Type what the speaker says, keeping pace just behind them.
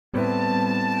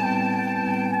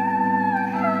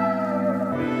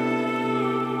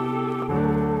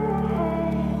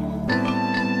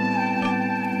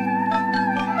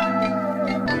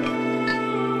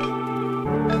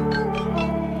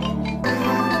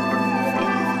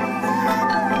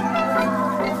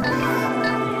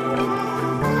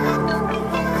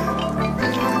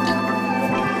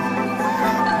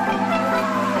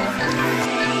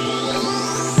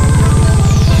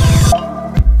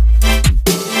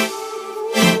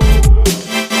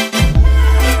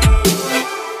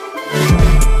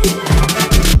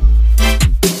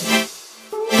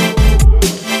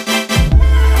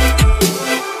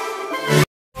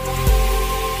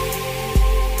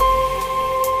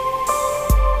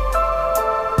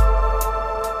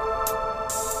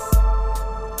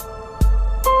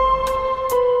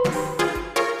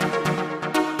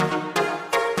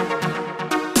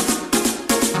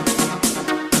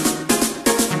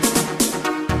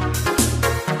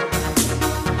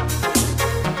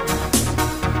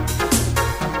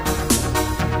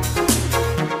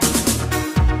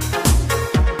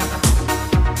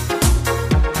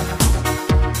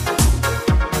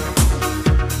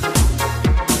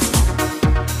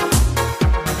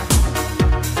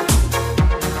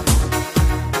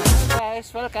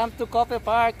Welcome to Coffee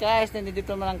Park, guys.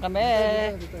 Nandito na lang kami.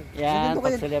 Yan,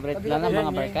 pag-celebrate lang ng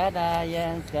mga barkada.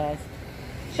 Yan, guys.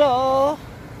 So,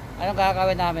 anong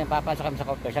gagawin namin? Papasok kami sa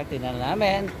coffee shop. Tingnan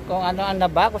namin kung ano ang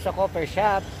nabago sa coffee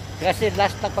shop. Kasi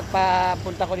last na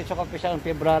pagpapunta ko dito sa coffee shop on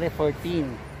February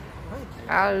 14.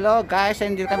 Hello, guys.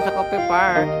 Nandito kami sa Coffee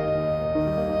Park.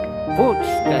 Foods,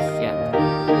 guys. Yan.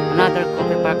 Another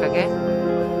Coffee Park again.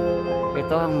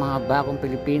 Ito ang mga bagong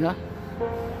Pilipino.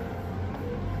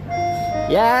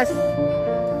 Yes.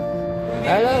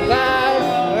 Hello guys.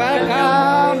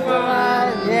 Welcome.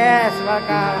 Yes,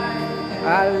 welcome.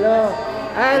 Hello.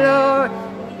 Hello.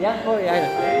 Yan po, yan.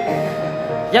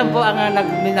 Yan po ang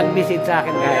nag-visit sa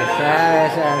akin, guys.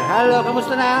 Yes. Hello,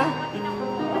 kamusta na?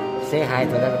 Say hi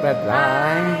to the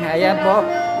bye. Ayan po.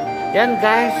 Yan,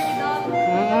 guys.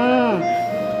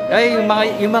 Ay,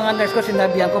 yung mga nurse ko,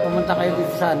 sinabihan ko, pumunta kayo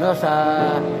dito sa, sa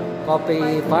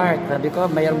Coffee Park. Sabi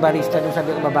ko, mayroong barista doon,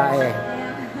 sabi ko, babae.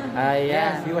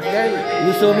 Yes, he was there.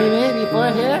 You saw me before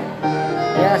here?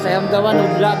 Yes, I am the one who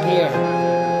blocked here.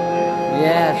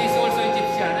 Yes. He's also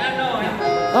Egyptian.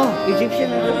 Oh,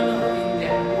 Egyptian.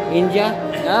 India?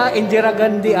 Indira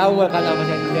Gandhi. Wala ka naman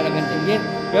siya. Indira Gandhi.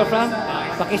 You're from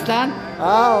Pakistan?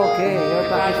 Okay.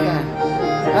 You're Pakistan.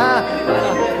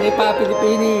 May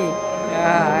pa-Pilipini.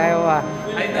 Aywa.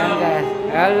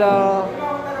 Hello.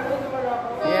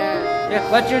 Yeah.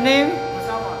 What's your name?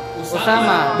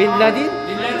 Osama. Bin Laden?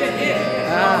 Bin Laden, yes.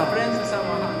 Friends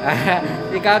Osama.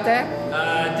 Ikaw te?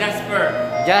 Jasper.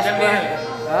 Jasper.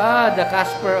 The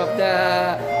Casper of the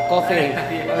coffee.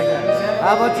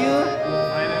 How about you?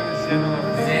 My name is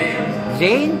Zain.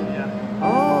 Zain? Yeah.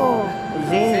 Oh,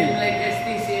 Zain. Same like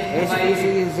STC. STC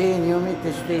Zain. You meet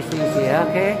the STC.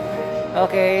 Okay.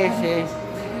 Okay.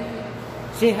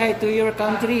 Say hi to your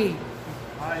country.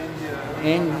 Hi, India.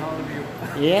 And How are you?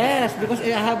 yes, because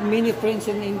I have many friends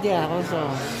in India also.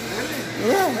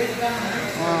 Really? Yeah.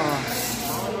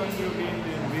 How long have you been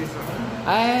in Visa?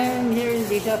 I'm here in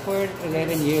Visa for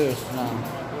 11 years now.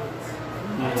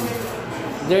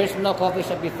 There's no coffee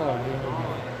shop before.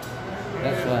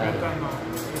 That's why.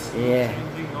 Yeah.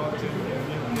 Changing all changing.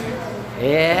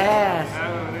 Yes.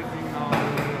 Have everything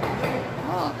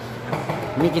now.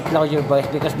 Make it loud your voice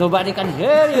because nobody can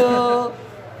hear you.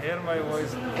 Hear my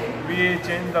voice. We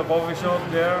change the coffee shop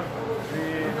there.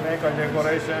 We make a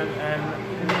decoration and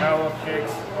have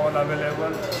cakes all available.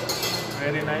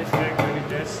 Very nice cake, very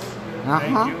tasty.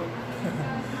 Thank you.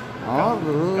 Oh, Come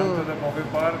to good. the coffee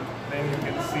park, then you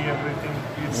can see everything.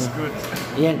 It's good.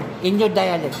 Yan. In your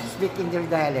dialect. Speak in your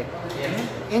dialect.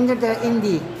 In your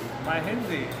Hindi. My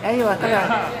Hindi. Aywa,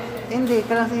 kaya. Hindi,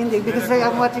 kaya sa Hindi. Because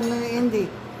I'm watching Hindi.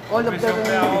 All of विश्व them में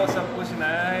in आओ, Hindi. सब कुछ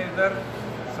नया है इधर,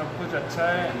 सब कुछ अच्छा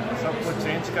है, सब कुछ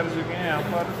चेंज कर चुके हैं यहाँ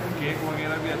पर, केक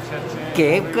वगैरह भी अच्छे अच्छे हैं।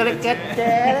 Keep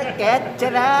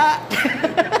ketchera.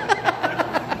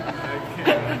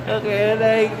 Okay,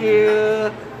 thank you.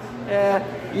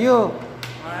 You,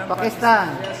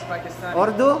 Pakistan. Yes, Pakistan.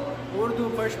 Urdu?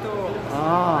 Urdu first to.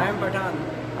 Oh. I am Pathan.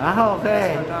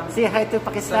 Okay. Say hi to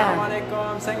Pakistan.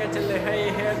 Assalamualaikum. Sanga challe hey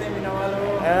here de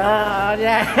minawalo.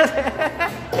 Yeah.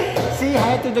 Say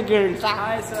hi to the girls.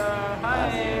 Hi sir. Hi.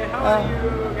 How are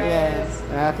you guys? Yes.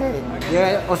 Okay.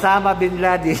 Yeah, Osama bin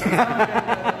Laden.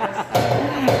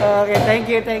 Okay, thank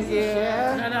you.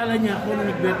 Naalala niya ako nung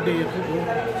nag-birthday ako.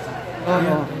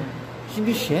 Oh. Si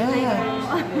Michelle.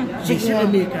 Michelle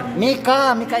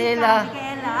Micaela.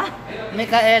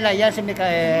 Yan si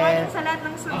Micael. Sa lahat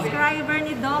ng subscriber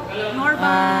ni Doc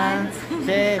Norman.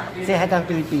 Si Hatang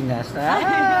Pilipinas.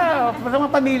 Parang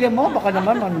mga pamilya mo, baka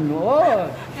naman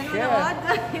manonood. Nanonood?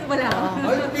 Wala.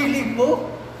 Ay, piling mo?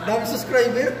 Dami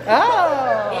subscriber?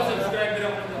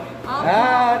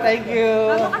 Thank you.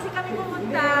 Bago kasi kami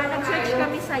pumunta, nag-search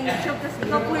kami sa YouTube, tapos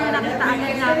ikaw po yung nakita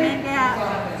agad namin. Kaya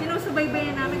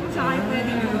sinusubaybayan namin kung saan kayo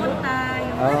pwedeng pumunta,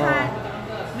 yung lahat.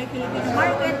 May Philippine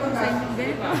market, kung saan yung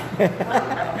ganito.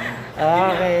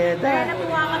 Okay. Kaya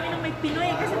nakuha kami ng may Pinoy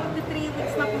kasi magti 3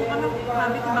 weeks na po kami.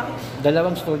 Sabi ko bakit?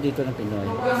 Dalawang store dito ng Pinoy.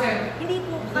 Hindi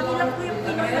po, kami lang po yung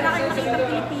Pinoy. Wala kayong makita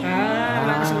Pilipino.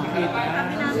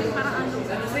 Kami namin para ano.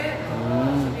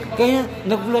 Kaya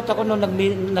nagulat ako nung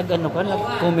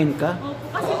nag-comment ka. Opo,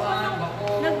 kasi po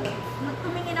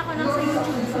nagtumingin ako lang sa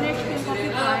YouTube, sinerch ko yung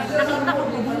coffee park, nakita ko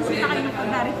po, bumisita kayo ng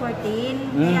February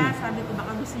 14. Kaya sabi ko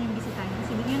baka gusto niyong bisitahin.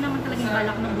 Kasi yun naman talaga yung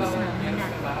balak ng gusto namin na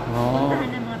puntahan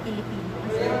ng mga Pilipino.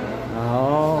 Kasi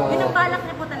yun ang balak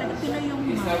niya po talaga, Pinoy yung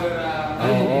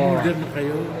Order na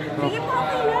kayo. sige po,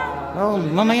 okay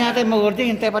lang. Mamaya natin mag-order.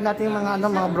 Hintay pa natin yung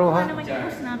mga broha. Ano naman yung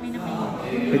gusto namin na may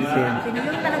Pilipino. Pinoy.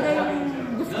 Yun talaga yung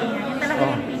gusto niya. Yun talaga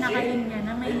yung pinakain niya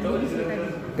na may bisita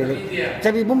dito.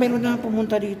 Sabi mo, meron na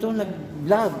pumunta dito,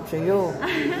 nag-vlog sa'yo.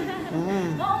 Oo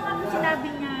nga,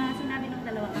 sinabi ng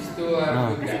dalawa kasi.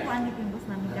 Kasi paano yung boss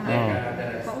namin kahapon.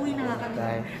 Pauwi na nga kami.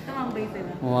 Tumambay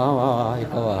sila. Wow,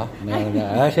 ikaw mayroon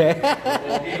na.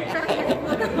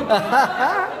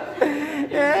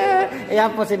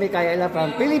 Ayan po si Mikaela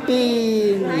from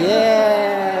Philippines.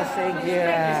 Yes, thank you.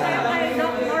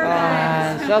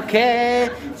 Okay.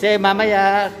 Say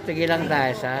mamaya, sige lang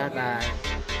tayo sa tayo.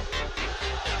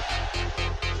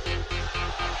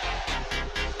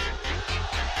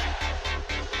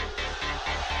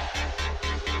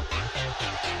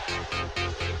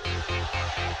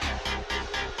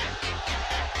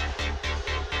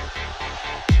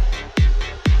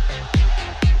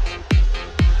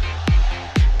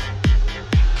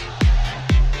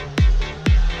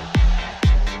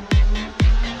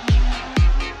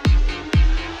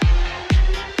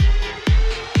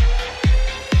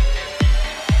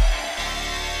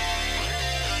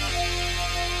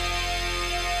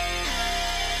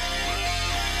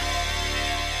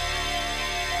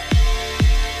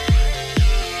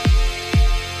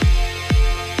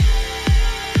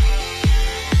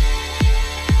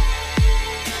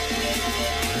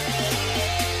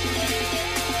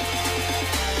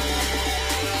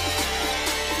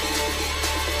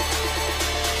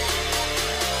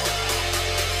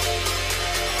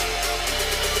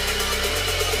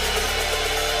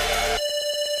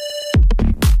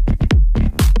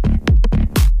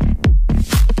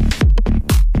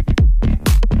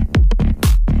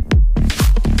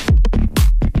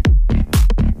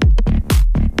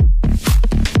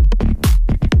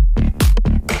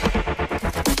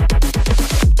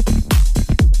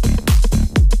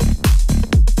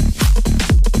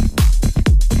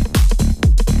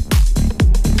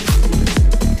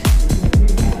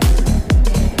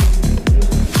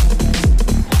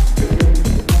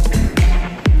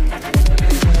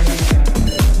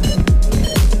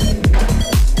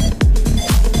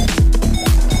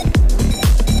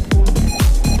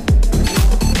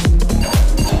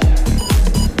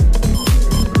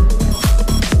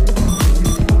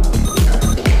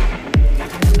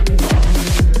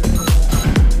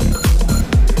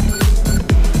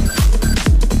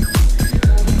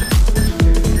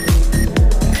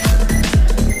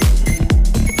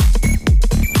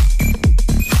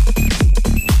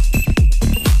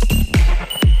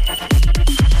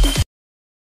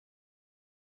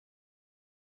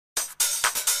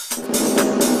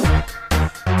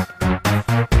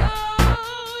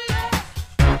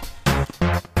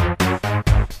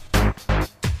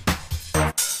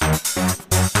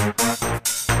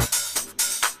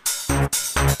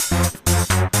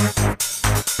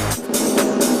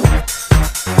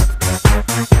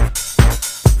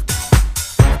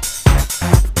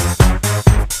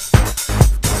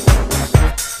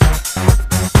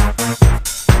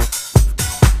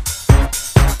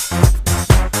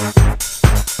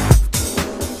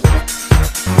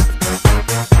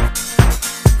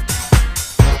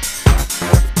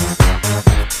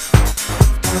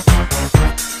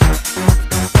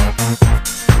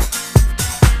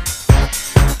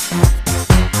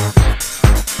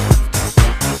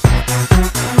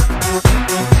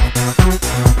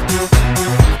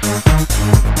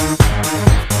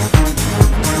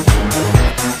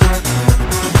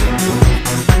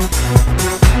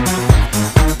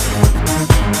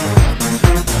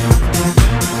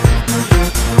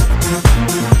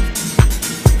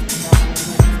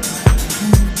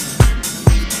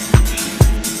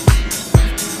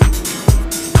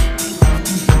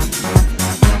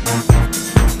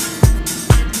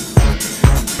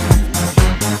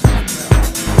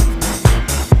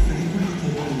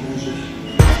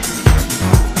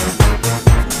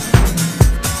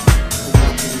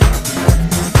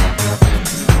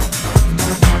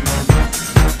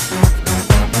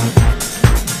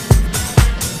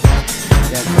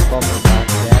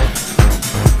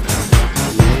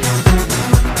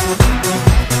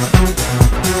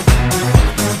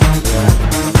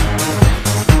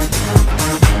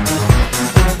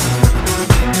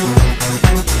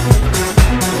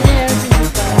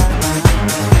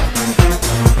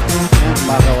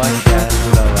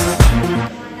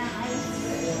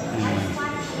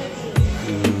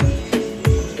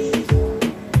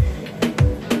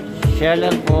 Siya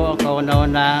lang po ang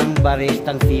kauna-unang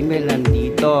baristang female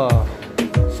nandito.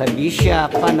 Sa Bisya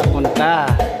pa napunta.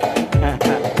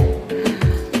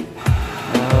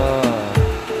 Oh.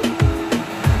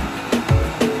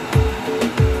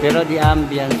 Pero the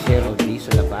ambience of this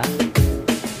sa labas.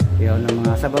 Yun ang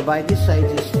mga sa babae, this side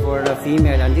is for the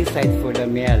female and this side for the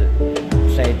male.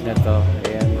 Side na to.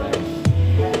 Ayan guys.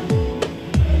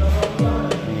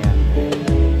 Ayan.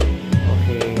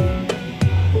 Okay.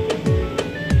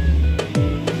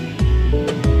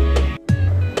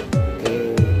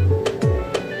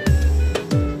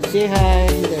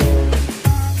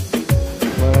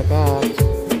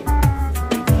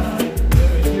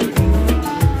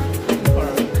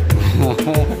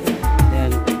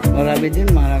 marami din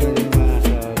mga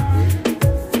soft drink.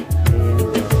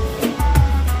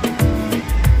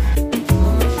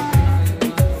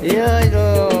 Yeah, ito.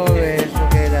 Yes,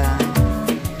 okay lang.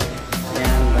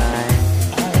 Yan, bye.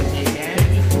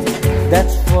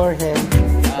 That's for him.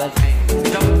 That's,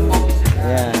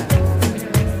 yeah.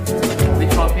 With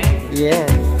coffee? Yes.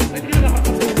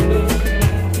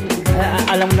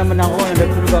 Alam mo naman ako,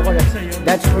 nagtulog ako.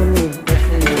 That's for me. That's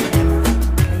for you.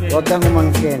 Huwag kang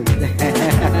umangkin.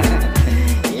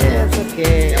 Yes,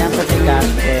 okay. Yan pa si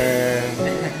Casper.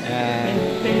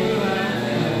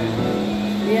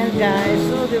 Yan guys.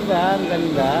 So, diba? Ang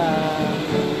ganda.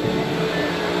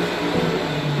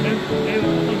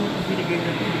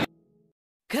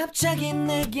 갑자기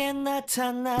내게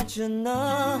나타나준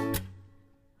너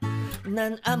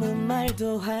난 아무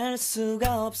말도 할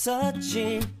수가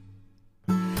없었지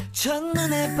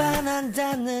첫눈에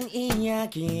반한다는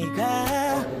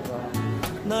이야기가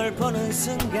널 보는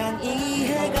순간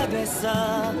이해가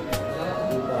됐어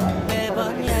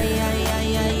매번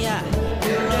야야야야야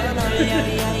불러 널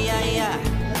야야야야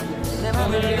내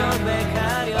맘을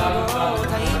고백하려고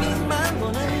타이밍만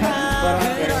보는 나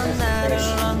그런 나를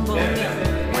넌 보며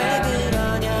왜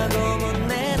그러냐고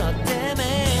묻네 너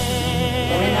때문에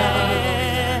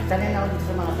Talin ako dito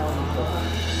sa mga tao dito.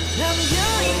 I'm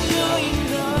going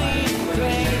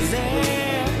crazy.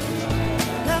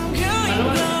 I'm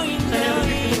going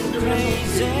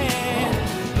crazy.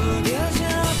 무뎌져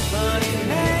버린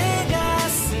내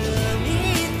가슴이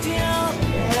뛰어.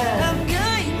 I'm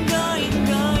going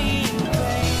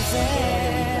crazy.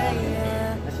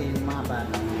 Kasi yung mga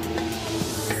bata.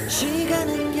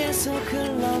 시간은 계속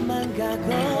흘러만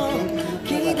가고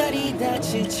기다리다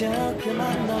지쳐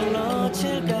그만 널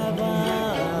놓칠까봐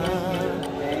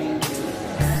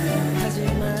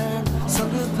하지만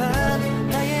성급한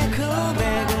나의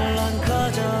고백을 넌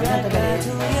거절할까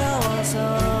두려워서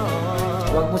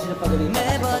Huwag mo sila pagalitan.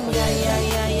 매번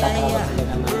야야야야야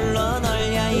불러 널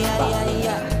야야야야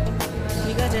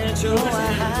네가 제일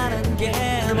좋아하는 게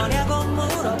뭐냐고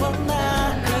물어본 나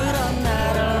그런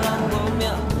나를 넌 보며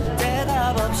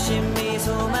대답 없이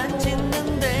미소만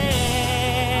짓는데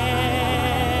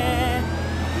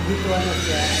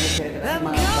I'm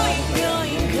going crazy I'm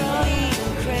going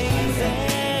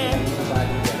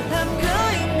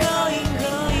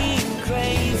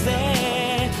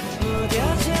crazy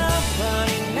무뎌져 버린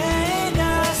내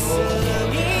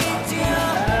가슴이 뛰어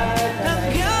I'm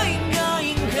going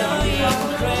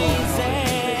crazy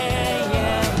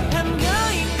yeah. I'm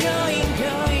going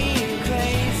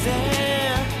crazy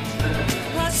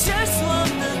어쩔 수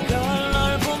없는 걸 널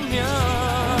보면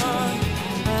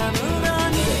아무런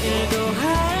일도 할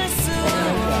수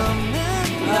없는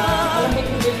걸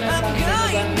I'm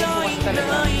going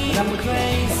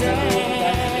crazy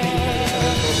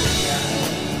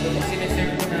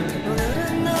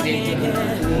오늘은 너에게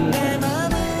내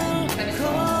맘을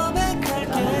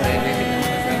고백할게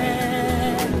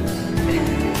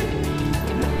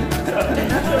내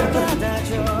맘을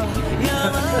받아줘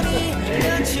영원히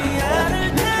변치 않을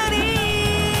테니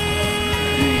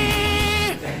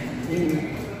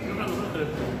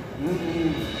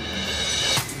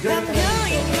I'm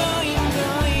going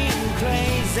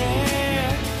crazy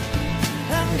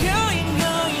I'm going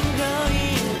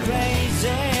crazy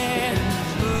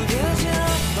무뎌져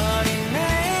버린 내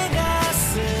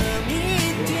가슴이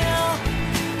뛰어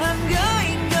I'm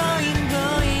going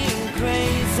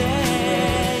crazy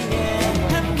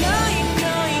yeah. I'm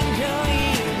going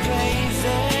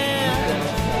crazy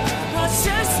어쩔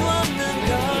수 없는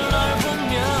걸 널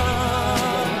보면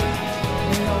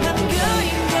I'm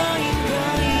going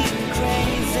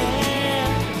crazy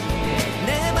내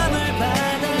맘을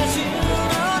받아준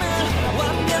너는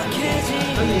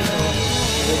완벽해지려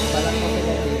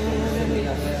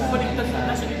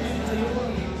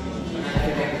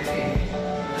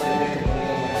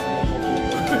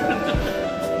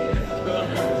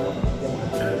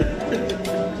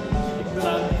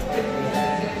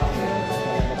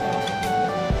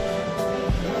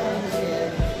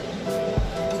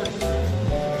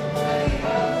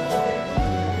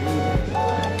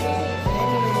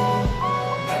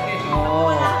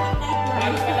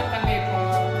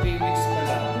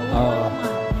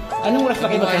Anong oras pa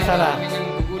kayo nagsasara?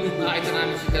 Nakita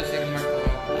namin si Sir Marco.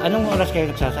 Anong oras kayo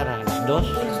nagsasara? Alas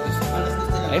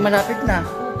 2? Ay, malapit na.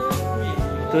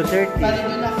 2:30.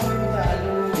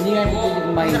 Hindi nga hindi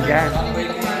kumain dyan.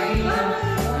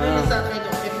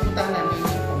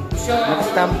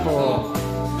 Magtampo.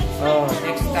 Oh.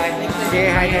 Next time.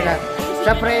 Say hi na lang.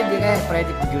 Sa Freddy nga,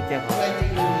 Freddy po duty ako.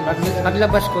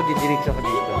 Paglabas ko, didiretso ko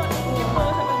dito.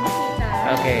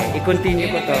 Okay,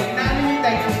 i-continue ko to.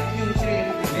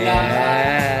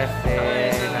 Yes.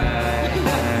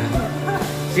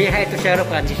 Say hi to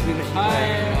Shahrukh Khan. His viewers.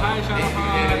 Hi,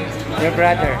 Shahrukh. Your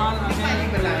brother.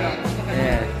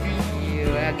 Yes.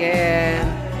 You again.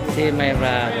 See my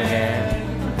brother again.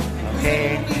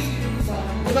 Okay.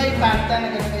 Diba yung kanta na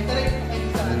gano'n